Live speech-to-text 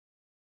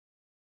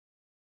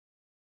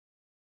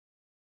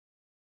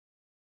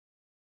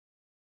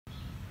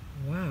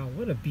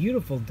What a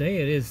beautiful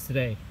day it is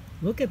today.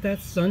 Look at that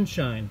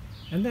sunshine,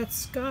 and that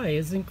sky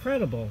is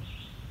incredible.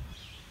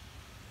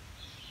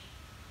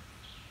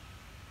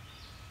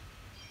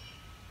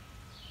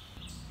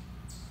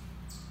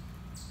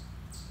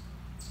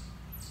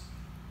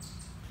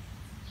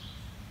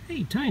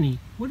 Hey, Tiny,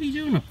 what are you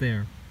doing up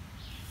there?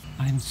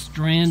 I'm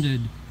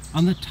stranded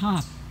on the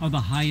top of the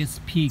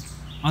highest peak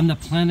on the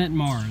planet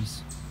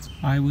Mars.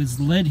 I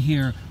was led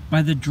here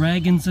by the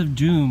Dragons of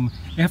Doom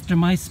after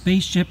my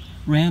spaceship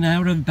ran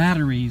out of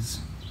batteries.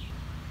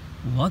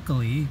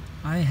 Luckily,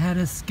 I had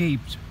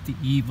escaped the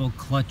evil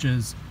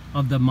clutches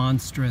of the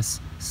monstrous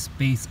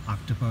space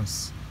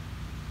octopus.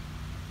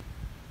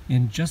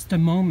 In just a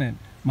moment,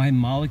 my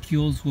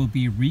molecules will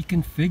be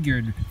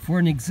reconfigured for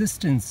an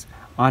existence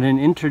on an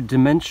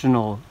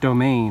interdimensional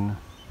domain.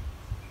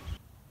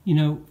 You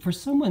know, for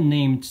someone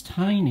named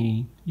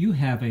Tiny, you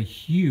have a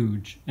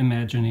huge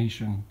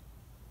imagination.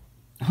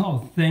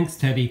 Oh, thanks,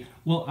 Teddy.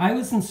 Well, I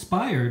was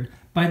inspired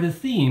by the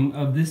theme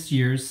of this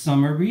year's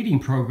summer reading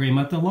program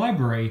at the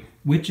library,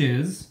 which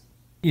is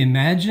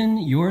Imagine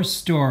Your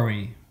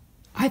Story.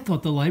 I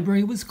thought the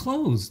library was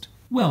closed.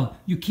 Well,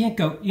 you can't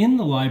go in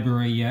the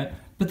library yet,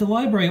 but the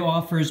library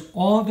offers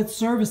all of its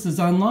services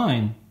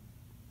online.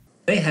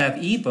 They have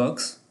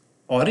ebooks,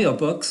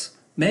 audiobooks,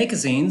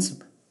 magazines,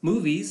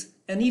 movies,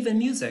 and even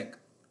music.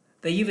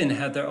 They even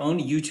have their own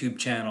YouTube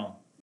channel.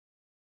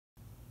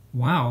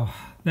 Wow,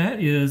 that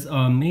is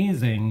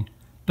amazing.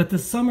 But the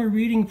summer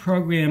reading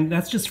program,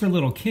 that's just for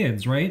little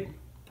kids, right?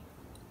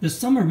 The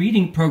summer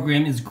reading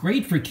program is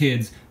great for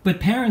kids, but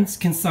parents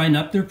can sign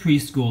up their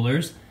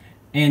preschoolers,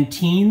 and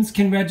teens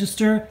can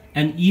register,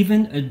 and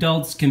even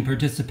adults can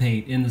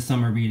participate in the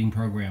summer reading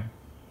program.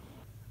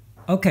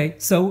 Okay,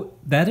 so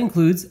that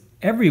includes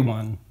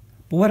everyone.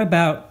 But what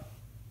about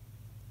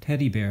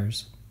teddy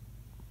bears?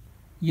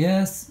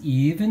 Yes,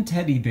 even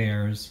teddy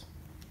bears.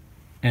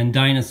 And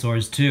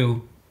dinosaurs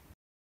too.